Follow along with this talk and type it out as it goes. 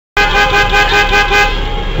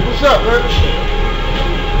What's up, man?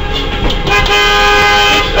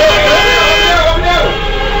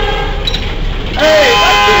 Hey,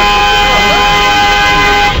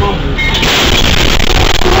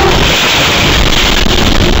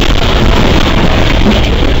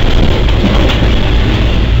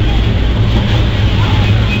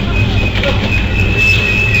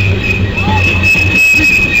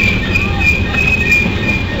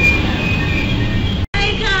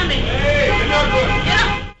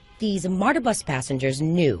 These MARTA bus passengers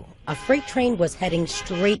knew a freight train was heading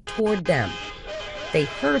straight toward them. They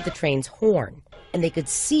heard the train's horn, and they could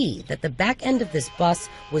see that the back end of this bus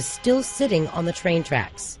was still sitting on the train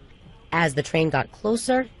tracks. As the train got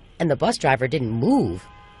closer and the bus driver didn't move,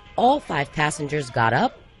 all 5 passengers got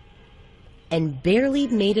up and barely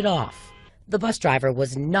made it off. The bus driver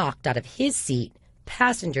was knocked out of his seat,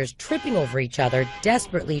 passengers tripping over each other,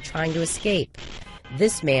 desperately trying to escape.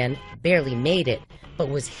 This man barely made it, but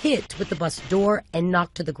was hit with the bus door and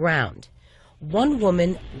knocked to the ground. One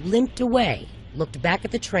woman limped away, looked back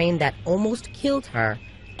at the train that almost killed her,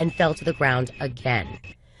 and fell to the ground again.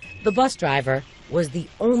 The bus driver was the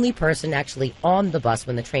only person actually on the bus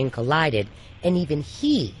when the train collided, and even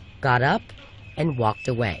he got up and walked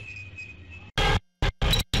away.